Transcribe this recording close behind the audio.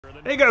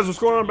Hey guys, what's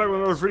going on? Back with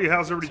another video.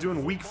 How's everybody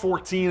doing? Week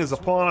 14 is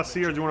upon us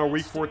here, doing our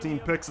Week 14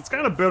 picks. It's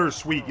kind of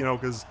bittersweet, you know,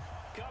 because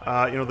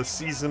the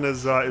season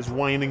is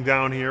winding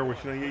down here,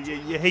 which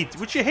you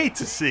hate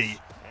to see.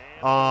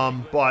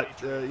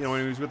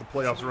 Anyways, with the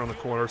playoffs around the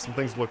corner, some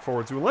things to look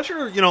forward to. Unless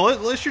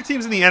your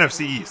team's in the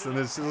NFC East, and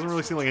it doesn't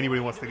really seem like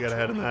anybody wants to get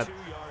ahead in that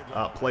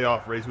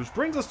playoff race. Which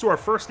brings us to our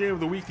first game of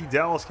the week: the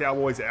Dallas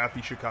Cowboys at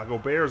the Chicago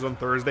Bears on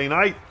Thursday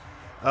night.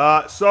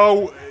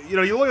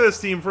 You look at this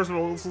team. First of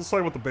all, let's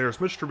talk about the Bears.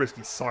 Mitch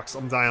Trubisky sucks.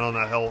 I'm dying on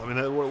that hill. I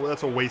mean,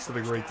 that's a waste of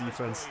a great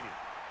defense.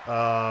 It's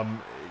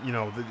kind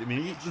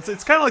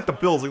of like the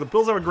Bills. Like, the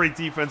Bills have a great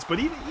defense, but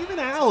even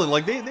Allen,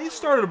 like, they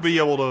started to be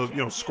able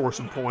to, score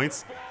some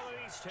points.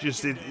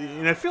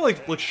 And I feel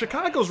like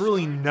Chicago's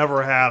really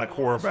never had a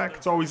quarterback.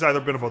 It's always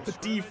either been about the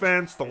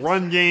defense, the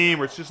run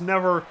game, or it's just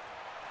never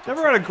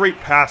had a great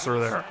passer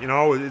there.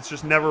 It's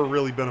just never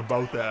really been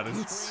about that, and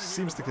it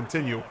seems to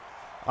continue.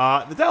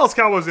 The Dallas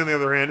Cowboys, on the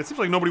other hand, it seems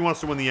like nobody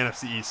wants to win the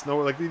NFC East. No,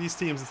 like these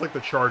teams, it's like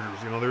the Chargers.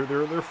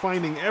 They're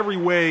finding every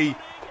way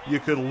you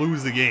could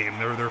lose the game.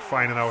 They're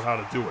finding out how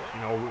to do it.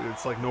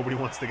 It's like nobody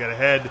wants to get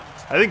ahead.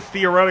 I think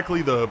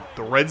theoretically the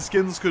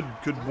Redskins could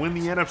win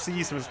the NFC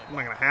East. It's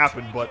not going to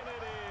happen, but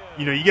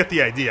you get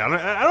the idea.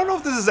 I don't know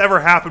if this has ever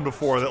happened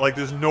before. That like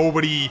there's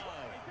nobody.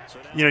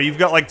 You've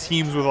got like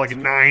teams with like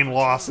 9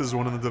 losses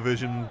winning the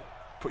division.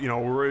 At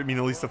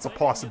least that's a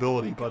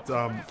possibility, but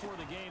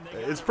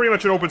it's pretty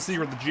much an open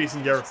secret that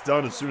Jason Garrett's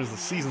done as soon as the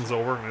season's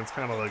over, and it's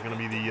kind of like going to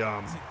be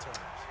the,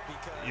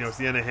 it's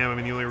the end of him. I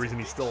mean, the only reason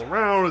he's still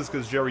around is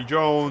because Jerry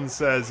Jones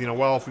says,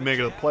 well, if we make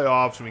it to the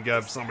playoffs and we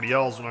get somebody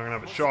else, we're not going to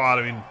have a shot.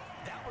 I mean,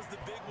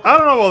 I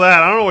don't know about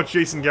that. I don't know what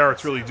Jason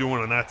Garrett's really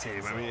doing on that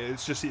team. I mean,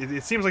 it's just,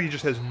 it seems like he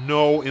just has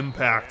no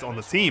impact on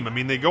the team. I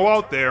mean, they go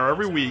out there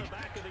every week.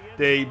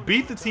 They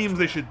beat the teams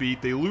they should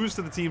beat. They lose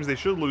to the teams they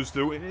should lose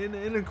to. And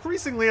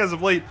increasingly, as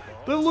of late,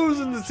 they're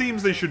losing the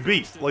teams they should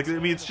beat. Like, I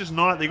mean, it's just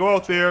not. They go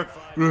out there,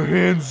 gonna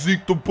hand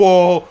Zeke the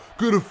ball,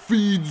 gonna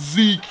feed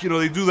Zeke.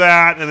 They do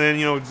that. And then,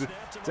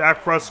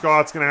 Dak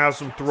Prescott's gonna have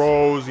some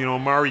throws.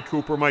 Amari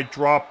Cooper might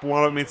drop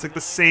one. I mean, it's like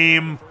the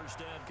same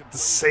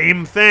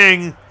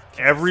thing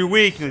every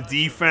week. The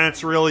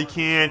defense really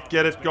can't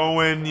get it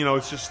going.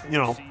 It's just,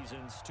 and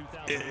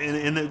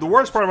the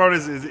worst part about it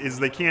is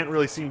they can't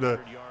really seem to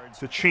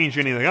change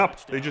anything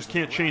up. They just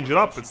can't change it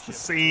up. It's the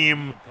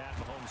same,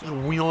 just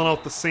wheeling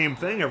out the same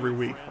thing every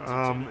week.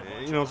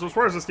 So as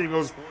far as this game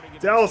goes,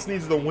 Dallas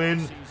needs the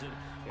win.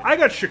 I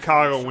got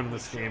Chicago winning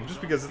this game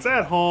just because it's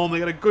at home. They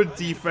got a good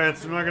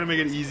defense. They're not going to make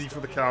it easy for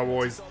the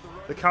Cowboys.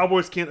 The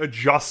Cowboys can't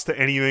adjust to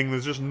anything.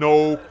 There's just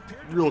no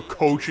real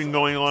coaching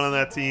going on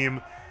that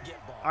team.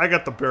 I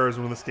got the Bears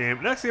winning this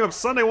game. Next game up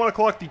Sunday, 1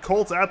 o'clock, the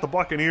Colts at the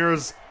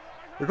Buccaneers.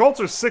 The Colts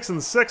are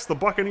 6-6. The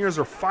Buccaneers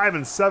are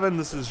 5-7.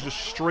 This is just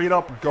straight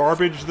up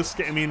garbage. This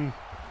game,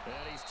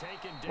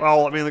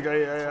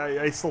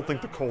 I still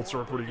think the Colts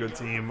are a pretty good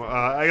team.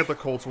 I got the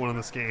Colts winning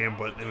this game,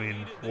 but I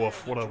mean,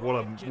 woof, what a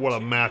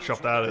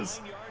matchup that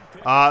is.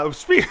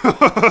 Speaking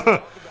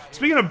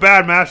of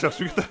bad matchups,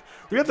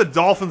 we got the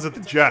Dolphins at the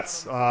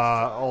Jets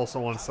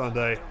also on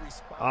Sunday.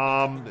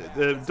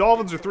 The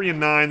Dolphins are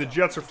 3-9. The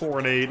Jets are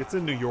 4-8. It's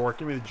in New York.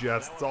 Give me the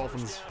Jets. The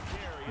Dolphins,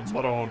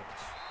 mud on.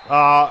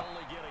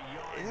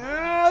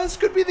 Yeah, this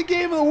could be the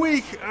game of the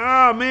week.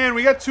 Man,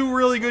 we got 2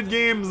 really good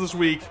games this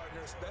week.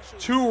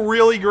 2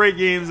 really great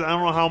games. I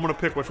don't know how I'm going to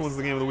pick which one's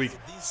the game of the week.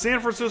 San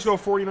Francisco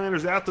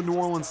 49ers at the New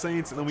Orleans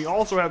Saints. And then we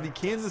also have the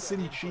Kansas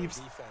City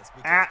Chiefs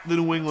at the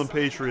New England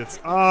Patriots.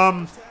 First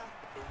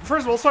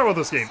of all, let's talk about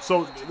this game.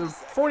 So, the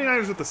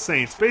 49ers at the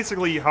Saints,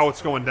 basically how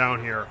it's going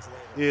down here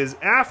is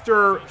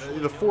after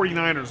the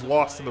 49ers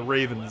lost to the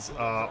Ravens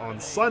on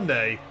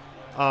Sunday,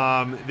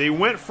 they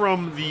went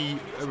from and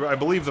I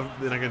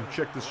can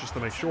check this just to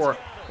make sure,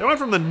 they went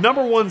from the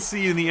number 1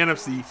 seed in the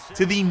NFC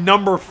to the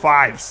number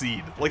 5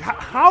 seed. Like,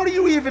 how do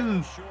you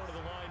even,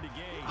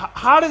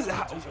 how's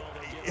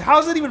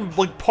that even,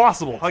 like,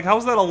 possible? Like,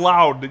 how's that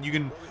allowed that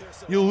you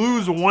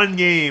lose 1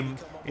 game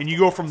and you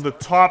go from the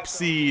top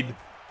seed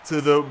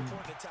to the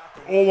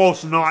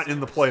almost not in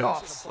the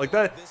playoffs? Like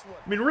that,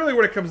 I mean, really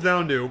what it comes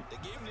down to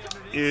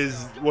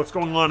is what's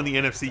going on in the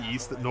NFC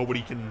East that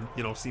nobody can,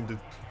 seem to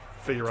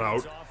figure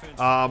out.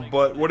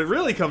 But what it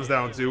really comes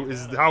down to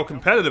is how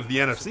competitive the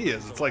NFC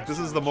is. It's like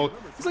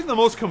it's like the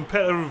most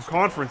competitive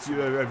conference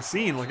I've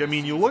seen. Like, I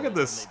mean, you look at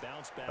this,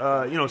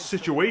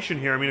 situation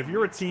here. I mean, if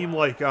you're a team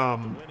like, I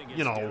don't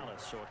know,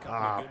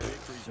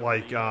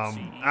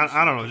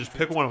 just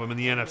pick one of them in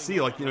the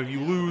NFC. Like, you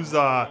lose,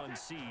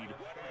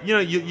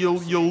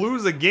 you'll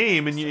lose a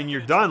game and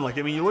you're done. Like,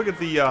 I mean, you look at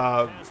the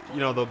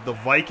the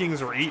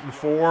Vikings are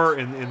 8-4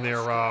 in their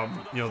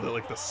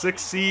the 6th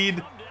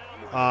seed.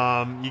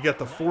 You get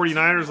the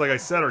 49ers, like I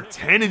said, are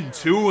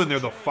 10-2 and they're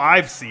the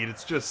 5 seed.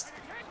 It's just,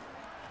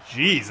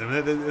 geez, I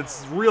mean,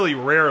 it's really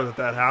rare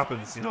that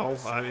happens.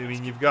 I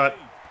mean, you've got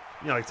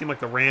a team like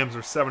the Rams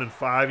are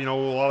 7-5. A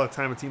lot of the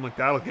time a team like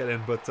that'll get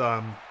in, but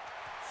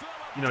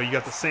you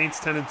got the Saints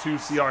 10-2,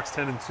 Seahawks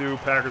 10-2,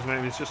 Packers. I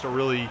mean, it's just a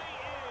really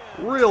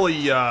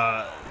really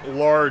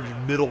large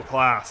middle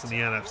class in the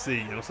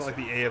NFC. You know, it's not like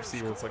the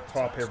AFC where it's like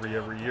top heavy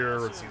every year,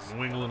 or it's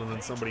New England and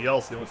then somebody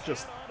else. You know, it's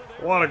just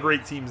a lot of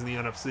great teams in the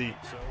NFC.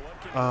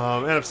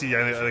 NFC,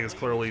 I think, is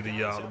clearly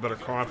the better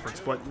conference.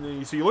 But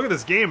so you look at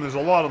this game, there's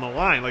a lot on the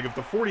line. Like if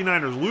the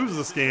 49ers lose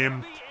this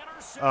game,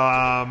 you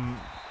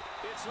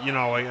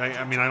know,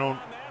 I mean, I don't.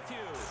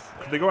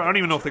 They go. I don't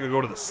even know if they could go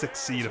to the 6th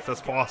seed if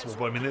that's possible.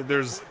 But I mean,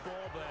 there's,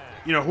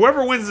 you know,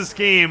 whoever wins this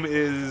game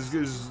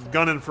is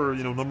gunning for,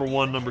 you know, number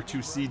 1, number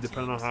 2 seed,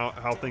 depending on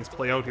how things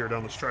play out here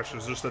down the stretch.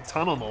 There's just a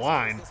ton on the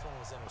line.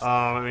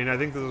 I mean, I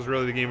think this is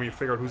really the game where you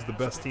figure out who's the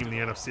best team in the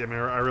NFC. I mean,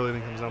 I really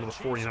think it comes down to the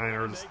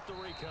 49ers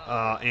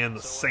and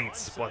the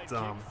Saints. But,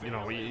 you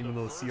know, even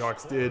though the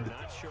Seahawks did,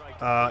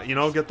 you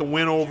know, get the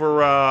win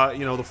over,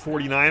 you know, the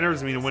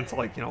 49ers, I mean, it went to,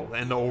 like, you know, the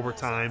end of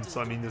overtime.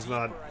 So, I mean, there's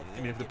not, I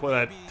mean, if they play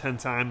that 10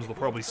 times, they'll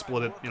probably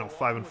split it, you know,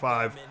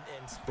 5-5.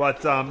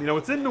 But, you know,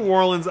 it's in New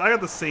Orleans. I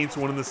got the Saints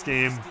winning this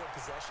game.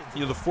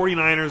 You know, the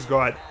 49ers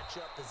got,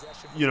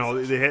 you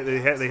know,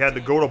 they had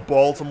to go to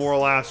Baltimore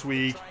last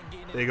week.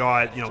 They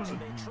got, you know, it was a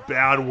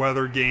bad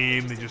weather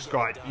game. They just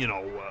got, you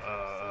know,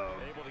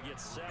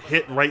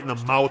 hit right in the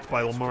mouth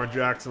by Lamar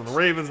Jackson and the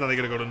Ravens. Now they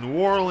got to go to New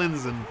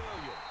Orleans, and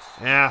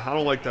yeah, I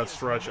don't like that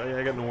stretch.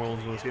 I got New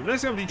Orleans in this game.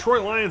 Next game,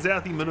 Detroit Lions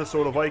at the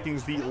Minnesota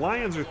Vikings. The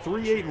Lions are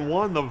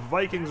 3-8-1. The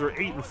Vikings are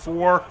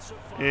 8-4,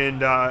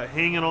 and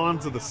hanging on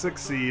to the 6th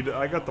seed.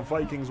 I got the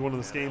Vikings winning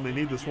this game. They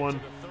need this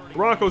one.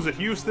 Broncos at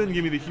Houston.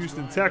 Give me the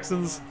Houston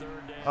Texans.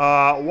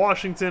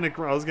 Washington at,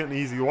 I was getting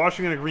easy.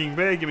 Washington at Green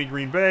Bay. Give me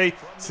Green Bay.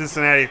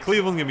 Cincinnati at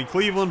Cleveland. Give me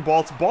Cleveland.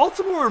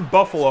 Baltimore and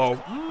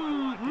Buffalo.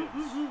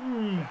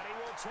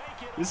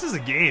 This is a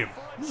game.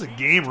 This is a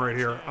game right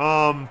here.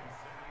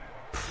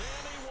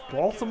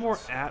 Baltimore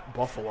at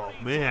Buffalo.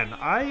 Man,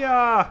 I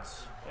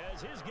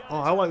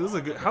like this. Is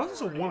a good. How is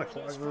this a 1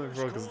 o'clock?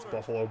 Because it's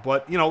Buffalo,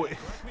 but you know,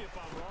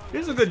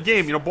 it's a good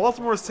game. You know,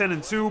 Baltimore's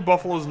 10-2,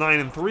 Buffalo's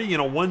 9-3. You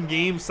know, one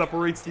game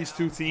separates these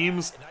two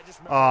teams.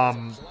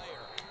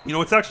 You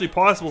know, it's actually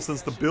possible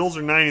since the Bills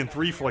are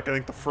 9-3 for, like, I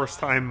think the first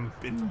time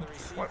in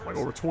what, like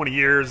over 20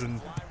 years, and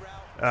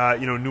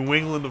you know, New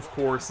England, of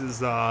course, is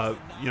you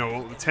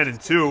know,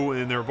 10-2,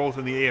 and they're both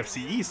in the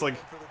AFC East. Like,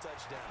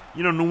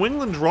 you know, New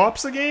England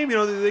drops a game, you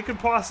know, they could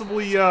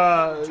possibly you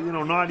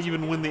know, not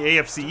even win the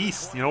AFC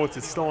East. You know,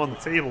 it's still on the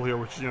table here,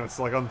 which, you know, it's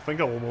like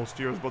unthinkable most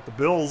years. But the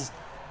Bills,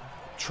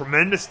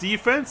 tremendous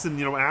defense, and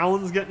you know,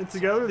 Allen's getting it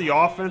together. The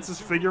offense is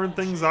figuring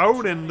things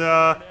out, and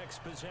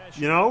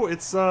you know,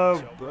 it's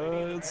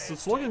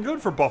looking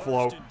good for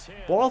Buffalo.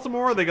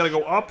 Baltimore, they got to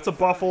go up to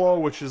Buffalo,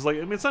 which is like,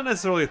 I mean, it's not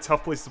necessarily a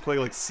tough place to play.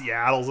 Like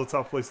Seattle's a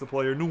tough place to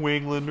play, or New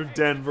England, or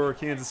Denver, or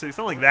Kansas City. It's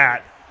not like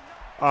that.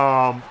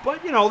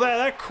 But you know,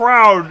 that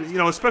crowd, you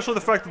know, especially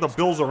the fact that the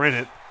Bills are in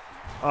it,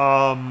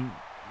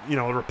 you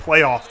know, they're a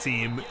playoff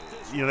team.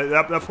 You know,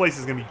 that place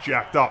is gonna be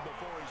jacked up.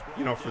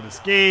 You know, for this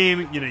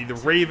game, you know, the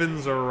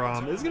Ravens are,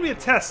 it's going to be a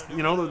test.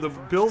 You know, the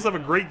Bills have a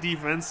great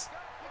defense.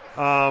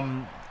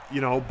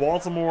 You know,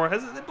 Baltimore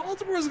has an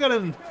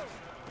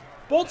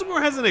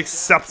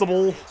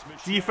acceptable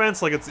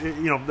defense. Like, it's,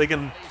 you know, they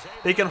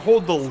can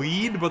hold the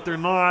lead, but they're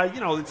not, you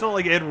know, it's not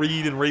like Ed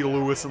Reed and Ray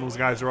Lewis and those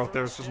guys are out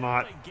there. It's just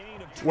not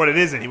what it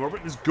is anymore.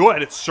 But it's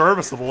good. It's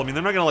serviceable. I mean,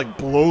 they're not going to, like,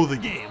 blow the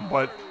game.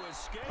 But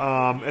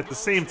at the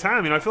same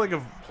time, you know, I feel like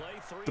if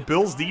the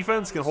Bills'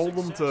 defense can hold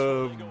them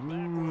to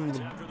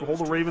hold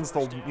the Ravens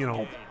to, you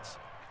know,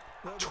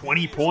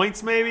 20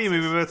 points maybe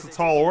that's a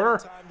tall order.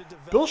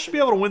 Bills should be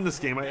able to win this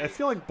game. I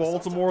feel like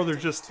Baltimore, they're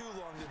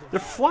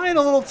flying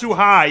a little too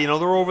high. You know,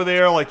 they're over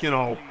there like, you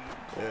know,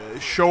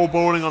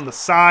 showboating on the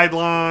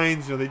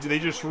sidelines. You know, they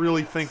just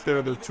really think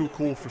they're too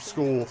cool for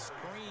school.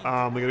 They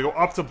got to go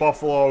up to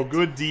Buffalo.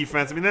 Good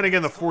defense. I mean, then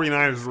again, the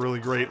 49ers were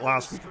really great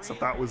last week, except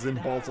that was in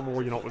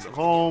Baltimore. You know, it was at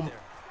home.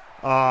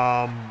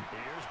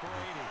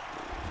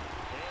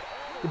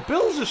 The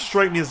Bills just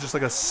strike me as just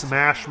like a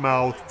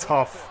smash-mouth,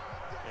 tough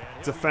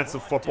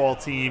defensive football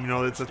team. You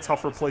know, it's a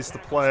tougher place to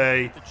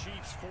play.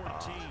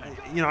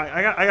 You know,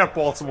 I got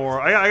Baltimore.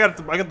 I got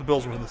the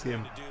Bills winning this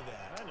game.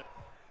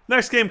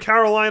 Next game,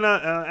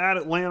 Carolina at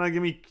Atlanta.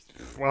 Give me,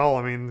 well,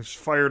 I mean,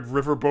 fired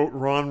riverboat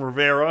Ron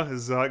Rivera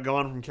is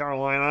gone from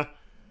Carolina.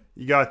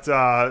 You got,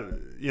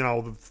 you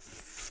know, the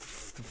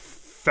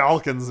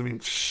Falcons. I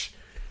mean,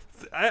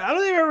 I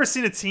don't think I've ever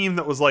seen a team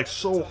that was like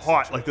so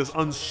hot, like this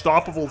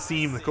unstoppable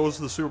team that goes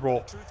to the Super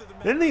Bowl.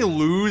 Then they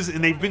lose,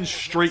 and they've been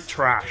straight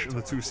trash in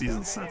the 2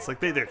 seasons since. Like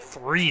they're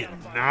 3-9,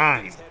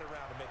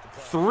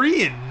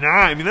 3-9.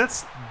 I mean,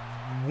 that's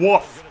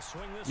woof.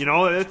 You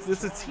know,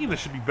 it's a team that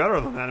should be better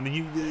than that. I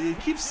mean, it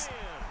keeps.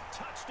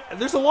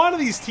 There's a lot of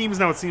these teams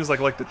now. It seems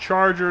like the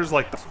Chargers,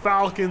 like the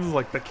Falcons,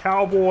 like the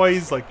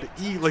Cowboys, like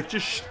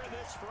just.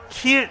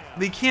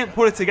 They can't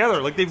put it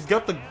together. Like they've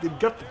got the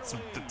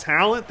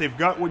talent, they've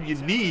got what you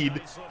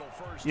need.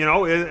 You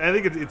know, I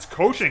think it's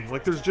coaching.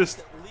 Like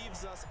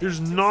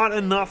there's not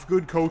enough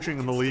good coaching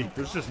in the league.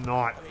 There's just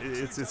not.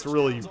 It's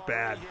really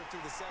bad.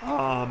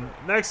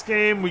 Next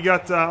game we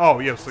got. Oh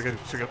yes, I got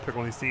to pick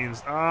one of these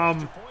teams.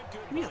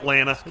 Give me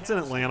Atlanta. It's in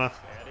Atlanta.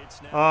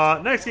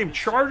 Next game,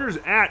 Chargers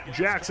at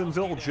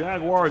Jacksonville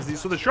Jaguars.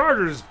 So the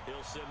Chargers,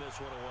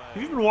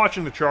 if you've been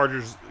watching the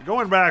Chargers,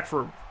 going back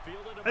for,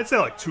 I'd say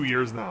like 2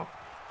 years now,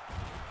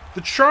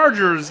 the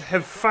Chargers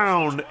have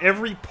found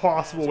every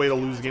possible way to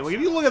lose a game. Like,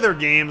 if you look at their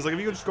games, like, if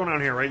you just go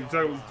down here, right, you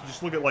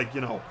just look at, like,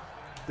 you know,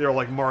 their,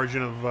 like,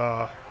 margin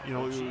of, you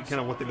know,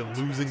 kind of what they've been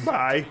losing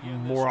by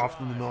more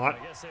often than not.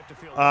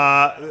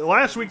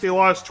 Last week, they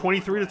lost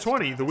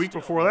 23-20. The week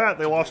before that,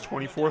 they lost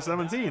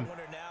 24-17.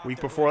 Week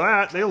before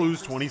that, they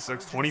lose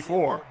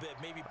 26-24.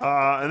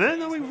 And then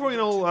the week before, you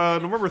know,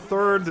 November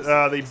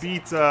 3rd, they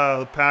beat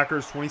the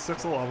Packers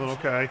 26-11,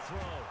 okay.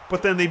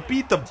 But then they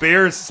beat the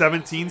Bears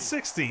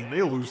 17-16.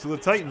 They lose to the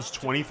Titans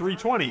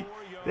 23-20.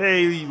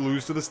 They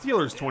lose to the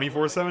Steelers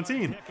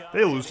 24-17.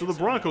 They lose to the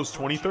Broncos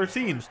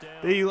 20-13.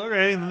 And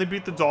then they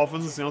beat the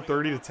Dolphins, you know,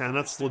 30-10.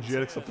 That's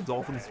legit, except the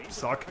Dolphins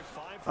suck.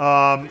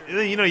 And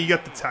then, you know, you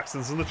got the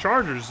Texans and the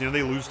Chargers. You know,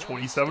 they lose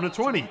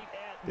 27-20.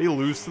 They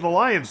lose to the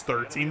Lions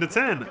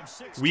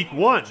 13-10. Week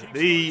 1,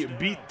 they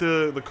beat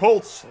the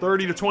Colts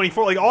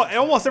 30-24. Like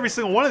almost every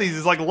single one of these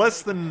is like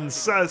less than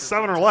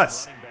 7 or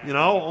less. You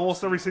know,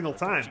 almost every single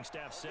time.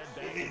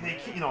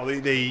 They you know,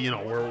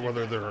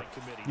 whether they're,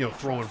 you know,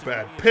 throwing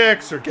bad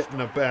picks or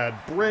getting a bad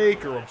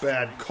break or a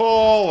bad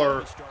call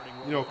or,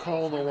 you know,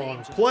 calling the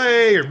wrong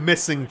play or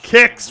missing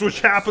kicks,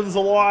 which happens a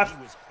lot.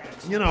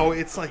 You know,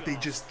 it's like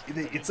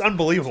it's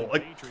unbelievable.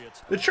 Like,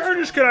 the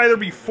Chargers could either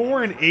be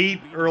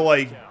 4-8 or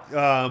like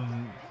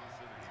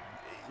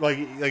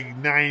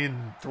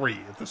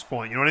 9-3 at this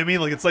point. You know what I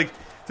mean? Like, it's like,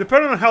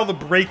 depending on how the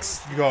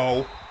breaks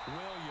go,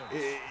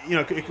 you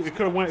know, it could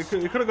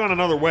have gone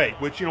another way,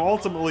 which, you know,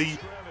 ultimately,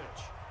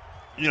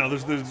 you know,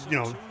 there's you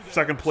know,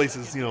 second place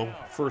is, you know,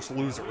 first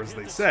loser, as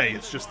they say.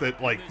 It's just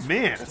that, like,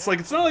 man, it's like,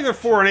 it's not like they're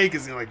 4-8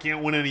 because, you know, they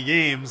can't win any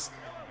games.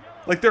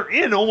 Like, they're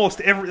in almost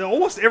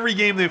every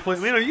game they play.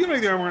 Man, you can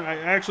make the argument. I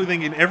actually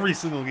think in every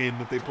single game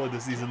that they played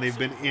this season, they've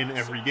been in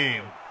every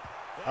game.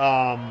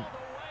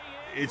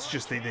 It's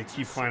just they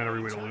keep finding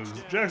every way to lose.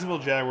 Jacksonville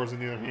Jaguars, on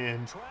the other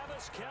hand,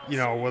 you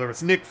know, whether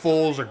it's Nick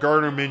Foles or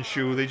Gardner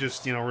Minshew, they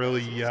just, you know,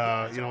 really, you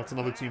know, it's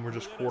another team where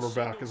just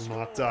quarterback is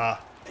not,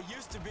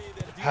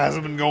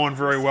 hasn't been going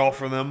very well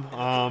for them,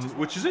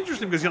 which is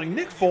interesting because, you know,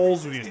 Nick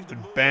Foles, he's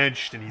been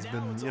benched and he's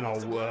been, you know,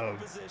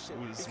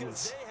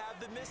 was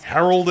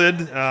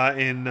heralded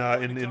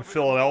in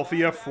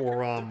Philadelphia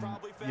for,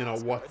 you know,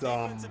 what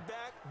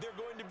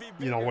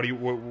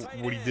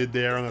he did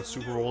there in that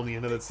Super Bowl in the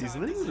end of that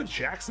season. Then he was in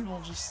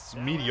Jacksonville, just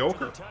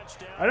mediocre.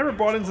 I never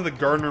bought into the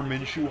Gardner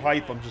Minshew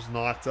hype. I'm just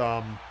not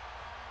a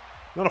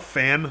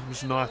fan. I'm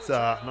just not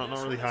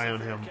really high on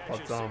him.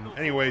 But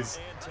anyways,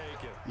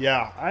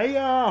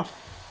 yeah,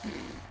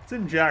 it's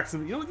in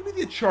Jackson. You know, give me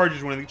the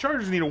Chargers winning. The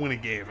Chargers need to win a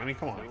game. I mean,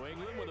 come on.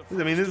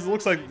 I mean, this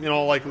looks like, you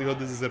know, likelihood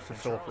this is it for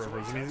Philip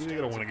Rivers. I mean, he's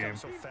gonna win a game.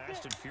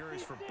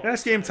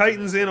 Next game,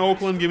 Titans in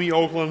Oakland. Give me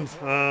Oakland.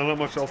 Not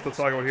much else to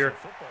talk about here.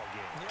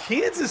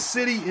 Kansas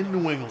City in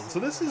New England. So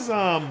this is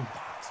an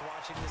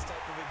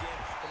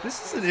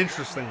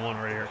interesting one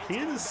right here.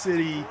 Kansas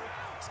City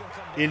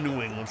in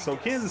New England. So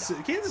Kansas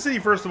City,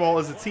 first of all,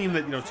 is a team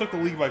that, you know, took the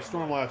league by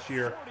storm last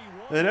year,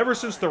 and then ever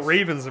since the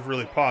Ravens have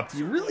really popped,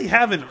 you really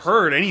haven't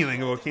heard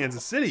anything about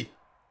Kansas City.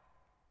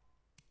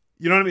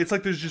 You know what I mean? It's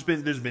like there's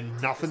been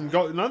nothing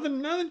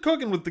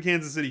cooking with the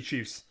Kansas City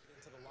Chiefs.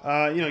 You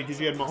know, because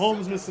you had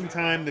Mahomes miss some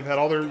time. They've had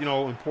other, you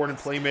know, important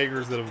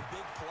playmakers that have,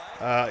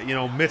 you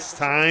know, missed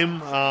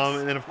time.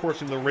 And then, of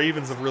course, you know, the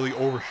Ravens have really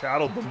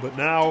overshadowed them. But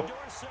now,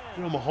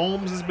 you know,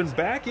 Mahomes has been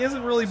back. He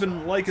hasn't really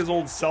been like his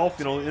old self,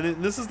 you know.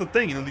 And this is the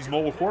thing, you know, these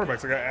mobile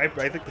quarterbacks. Like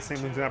I think the same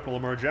thing's happened to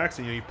Lamar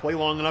Jackson. You know, you play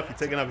long enough, you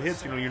take enough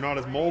hits, you know, you're not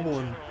as mobile,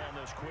 and,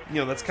 you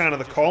know, that's kind of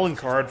the calling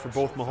card for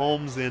both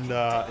Mahomes and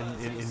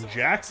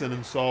Jackson.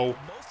 And so,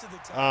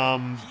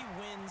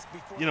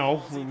 you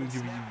know, you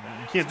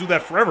can't do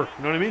that forever.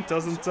 You know what I mean? It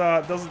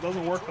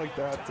doesn't work like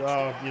that,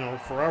 you know,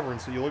 forever.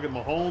 And so you look at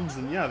Mahomes,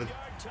 and yeah, the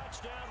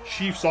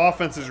Chiefs'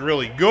 offense is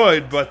really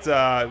good, but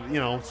you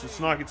know, it's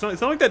not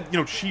like that, you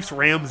know, Chiefs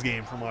Rams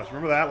game from last.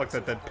 Remember that, like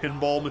that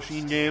pinball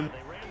machine game?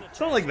 It's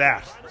not like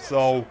that.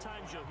 So,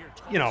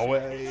 you know,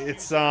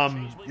 it's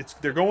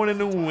they're going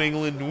into New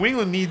England. New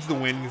England needs the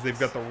win because they've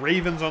got the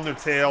Ravens on their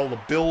tail, the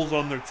Bills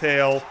on their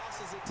tail.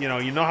 You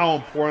know how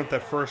important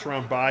that first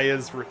round bye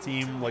is for a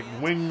team like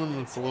New England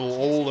that's a little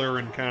older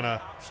and kind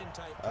of,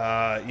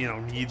 you know,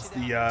 needs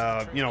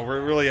the, you know,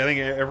 really, I think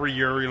every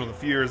year, you know, the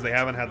few years they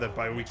haven't had that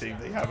bye week, they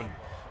haven't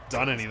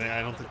done anything.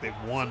 I don't think they've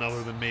won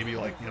other than maybe,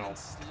 like, you know,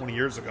 20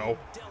 years ago.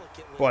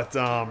 But,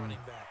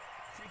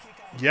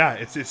 yeah,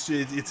 it's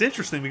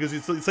interesting because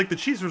it's like the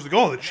Chiefs was like,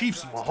 oh, the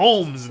Chiefs,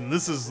 Mahomes, and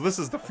this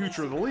is the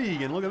future of the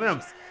league, and look at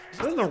them.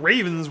 And then the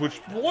Ravens,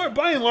 which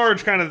by and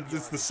large kind of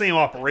it's the same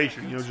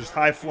operation, you know, just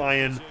high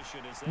flying,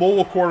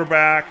 mobile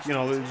quarterback, you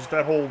know, just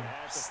that whole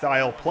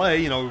style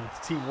play. You know,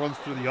 the team runs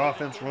through the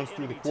offense, runs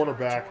through the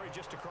quarterback.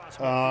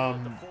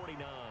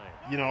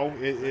 You know,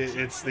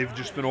 they've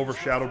just been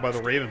overshadowed by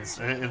the Ravens,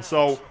 and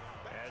so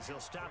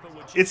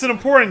it's an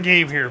important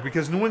game here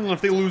because New England,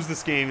 if they lose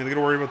this game, they're going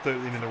to worry about the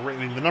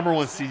the number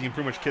one seed. You can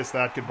pretty much kiss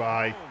that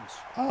goodbye.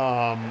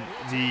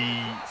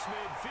 The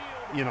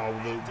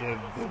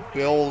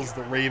Bills,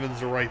 the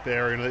Ravens are right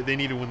there. You know, they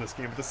need to win this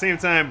game. At the same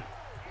time,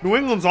 New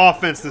England's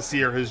offense this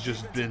year has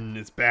just been,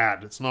 it's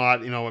bad. It's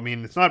not,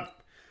 it's not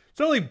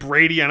really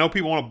Brady. I know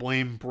people want to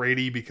blame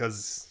Brady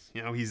because,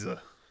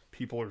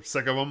 people are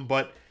sick of him,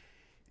 but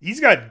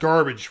he's got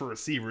garbage for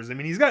receivers. I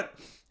mean, he's got,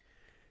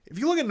 if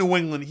you look at New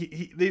England,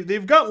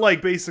 they've got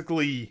like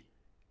basically,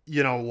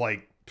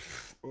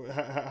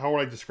 how would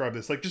I describe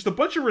this? Like just a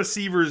bunch of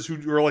receivers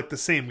who are like the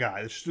same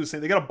guy. It's just the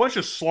same. They got a bunch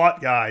of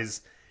slot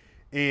guys,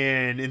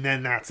 and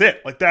then that's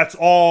it. Like that's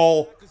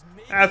all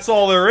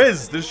there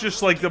is. There's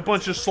just like a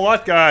bunch of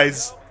slot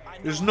guys.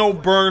 There's no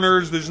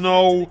burners. There's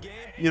no,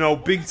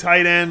 big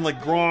tight end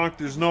like Gronk.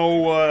 There's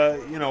no,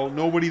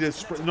 nobody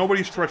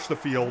stretched the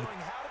field.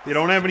 They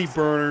don't have any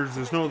burners.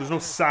 There's no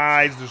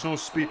size. There's no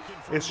speed.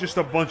 It's just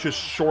a bunch of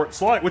short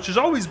slot, which has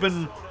always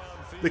been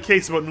the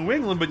case about New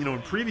England. But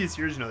in previous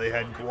years, they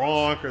had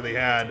Gronk, or they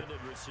had,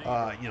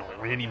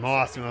 Randy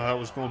Moss. That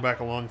was going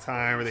back a long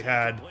time. Or they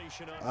had,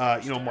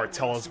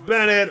 Martellus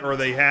Bennett, or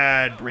they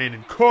had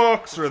Brandon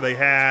Cooks, or they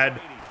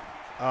had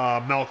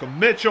Malcolm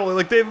Mitchell.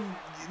 Like they've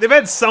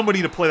had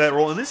somebody to play that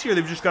role. And this year,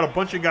 they've just got a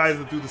bunch of guys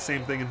that do the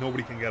same thing, and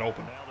nobody can get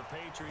open.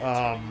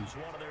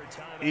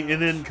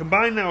 And then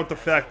combine that with the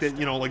fact that,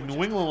 like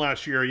New England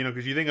last year,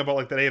 because you think about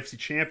like that AFC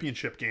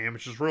Championship game,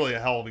 which is really a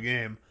hell of a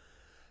game,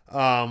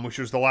 which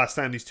was the last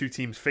time these two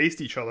teams faced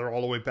each other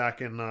all the way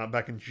back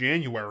in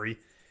January.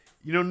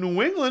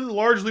 New England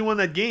largely won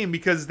that game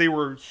because they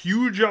were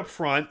huge up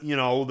front,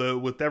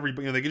 with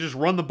everybody. They could just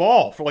run the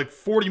ball. For like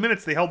 40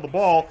 minutes, they held the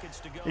ball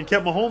and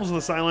kept Mahomes on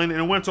the sideline, and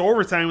it went to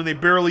overtime, and they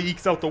barely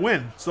eked out the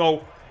win.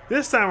 So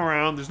this time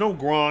around, there's no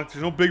Gronk,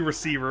 there's no big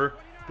receiver.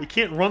 They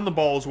can't run the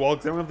ball as well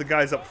because they don't have the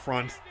guys up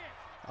front.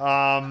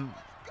 There's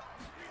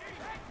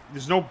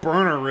no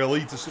burner,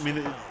 really.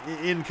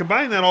 And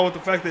combine that all with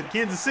the fact that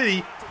Kansas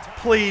City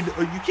played,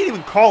 you can't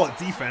even call it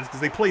defense because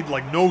they played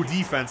like no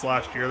defense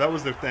last year. That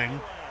was their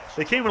thing.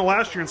 They came into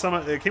last year and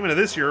they came into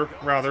this year,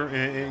 rather,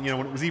 when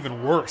it was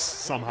even worse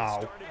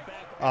somehow.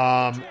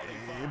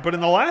 But in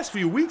the last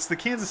few weeks, the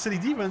Kansas City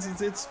defense,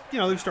 it's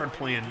they've started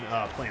playing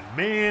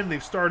man.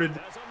 They've started.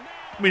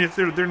 I mean, if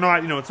they're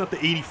not, it's not the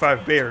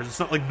 '85 Bears. It's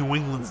not like New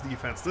England's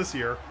defense this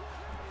year.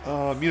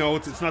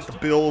 It's not the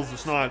Bills.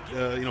 It's not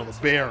the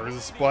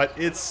Bears. But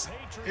it's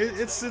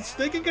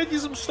they can get you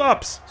some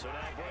stops.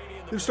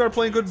 They've started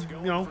playing good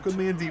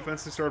man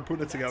defense. They started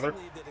putting it together.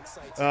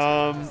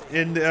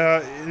 And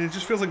it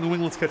just feels like New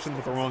England's catching them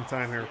at the wrong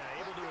time here.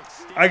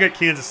 I got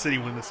Kansas City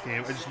win this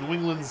game. New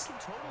England's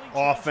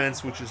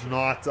offense, which is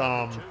not, is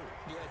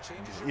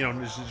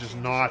just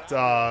not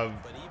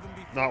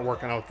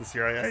working out this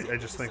year. I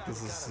just think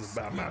this is a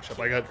bad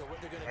matchup. I got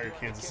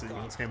Kansas City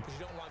in this game.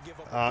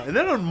 And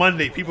then on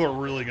Monday, people are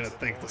really going to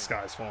think the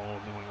sky's falling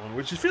on New England,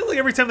 which just feels like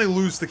every time they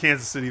lose to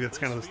Kansas City, that's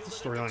kind of the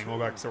storyline going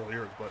back several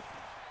years. But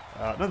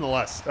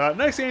nonetheless,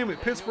 next game,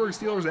 Pittsburgh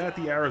Steelers at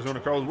the Arizona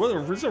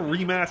Cardinals. This is a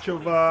rematch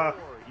of that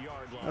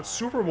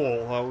Super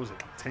Bowl. What was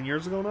it, 10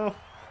 years ago now?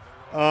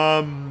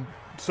 The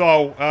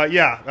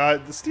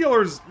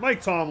Steelers,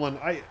 Mike Tomlin,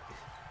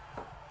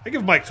 I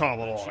give Mike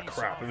Tomlin a lot of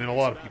crap. I mean, a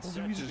lot of people.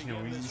 He's just,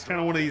 he's kind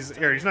of one of these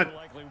areas. He's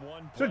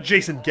not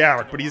Jason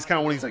Garrett, but he's kind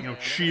of one of these,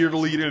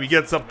 cheerleader. He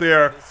gets up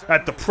there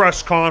at the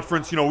press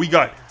conference. We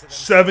got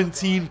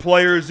 17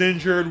 players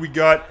injured. We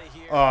got,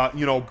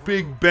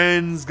 Big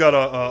Ben's got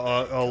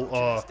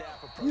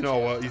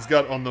he's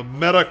got on the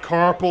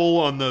metacarpal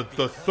on the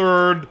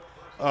third,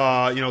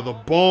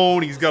 the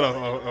bone. He's got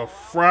a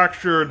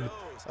fractured,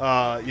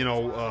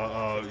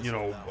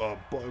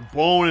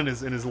 bone in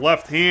his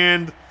left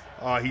hand.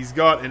 He's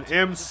got an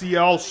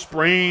MCL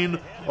sprain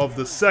of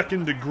the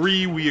second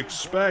degree. We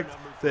expect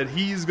that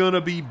he's going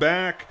to be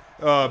back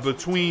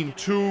between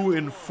 2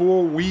 and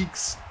 4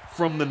 weeks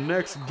from the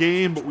next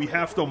game, but we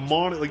have to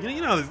monitor.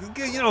 You know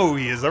who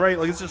he is, all right?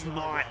 Like, it's just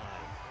not.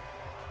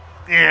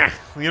 You know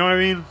what I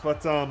mean?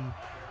 But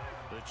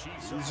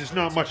it's just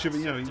not much of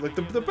it. Like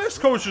the best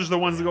coaches are the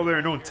ones that go there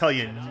and don't tell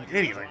you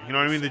anything. You know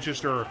what I mean? They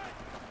just are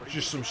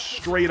just some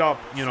straight up,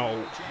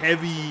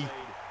 heavy,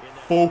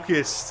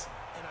 focused.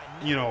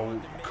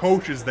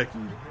 Coaches that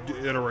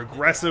are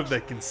aggressive,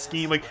 that can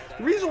scheme. Like,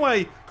 the reason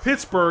why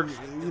Pittsburgh,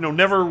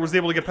 never was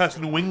able to get past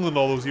New England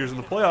all those years in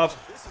the playoffs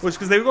was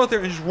because they would go out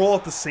there and just roll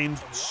out the same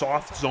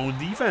soft zone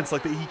defense.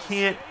 Like, he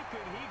can't,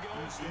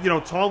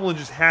 Tomlin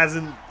just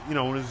hasn't,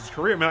 in his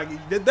career. I mean,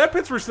 that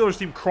Pittsburgh Steelers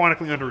team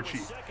chronically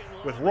underachieved.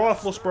 With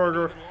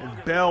Roethlisberger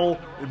and Bell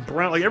and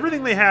Brown, like,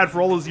 everything they had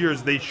for all those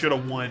years, they should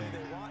have won,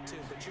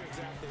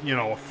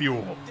 a few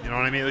of them. You know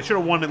what I mean? They should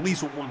have won at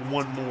least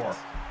one more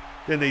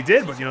than they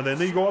did, but then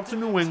they go up to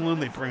New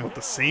England, they bring out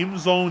the same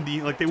zone,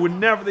 like they would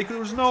never. There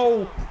was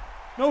no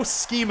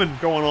scheming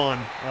going on,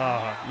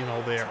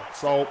 there.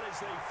 So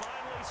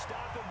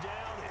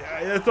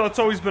it's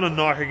always been a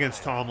knock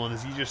against Tomlin.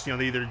 Is he just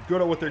they're either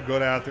good at what they're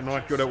good at, they're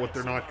not good at what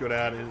they're not good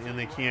at, and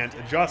they can't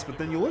adjust. But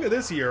then you look at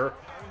this year,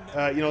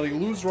 you know, they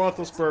lose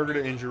Roethlisberger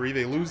to injury.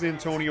 They lose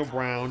Antonio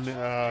Brown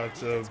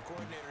to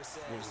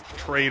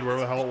trade,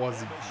 whatever the hell it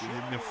was.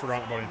 I've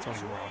forgotten about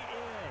Antonio Brown.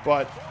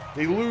 But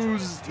they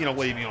lose, you know,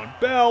 Le'Veon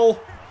Bell.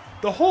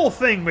 The whole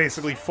thing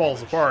basically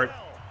falls apart.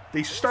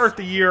 They start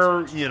the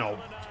year, you know,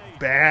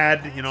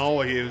 bad. You know,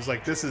 like it was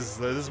like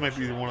this might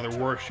be one of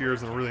their worst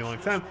years in a really long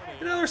time.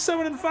 And now they're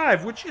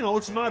 7-5, which, you know,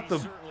 it's not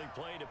the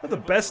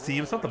best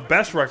team. It's not the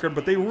best record,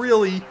 but they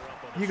really,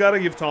 you got to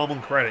give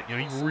Tomlin credit. You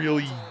know, he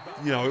really,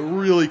 you know, it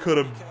really could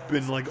have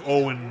been like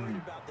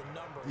 0-12 or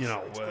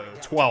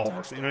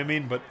something. You know what I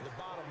mean? But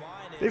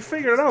they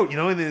figured it out. You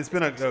know, and it's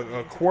been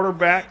a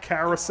quarterback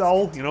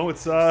carousel. You know,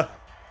 it's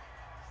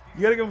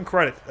you got to give them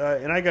credit.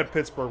 And I got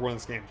Pittsburgh winning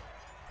this game.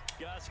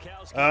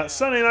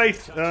 Sunday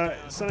night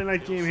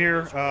game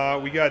here.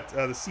 We got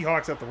the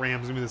Seahawks at the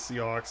Rams. Give me the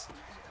Seahawks.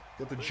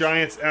 Got the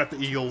Giants at the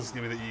Eagles.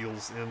 Give me the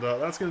Eagles. And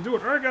that's going to do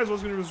it. All right, guys.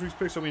 What's going to do this week's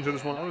picks? Hope you enjoyed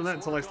this one. Other than that,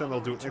 until next time,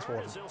 they'll do it. Thanks for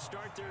watching.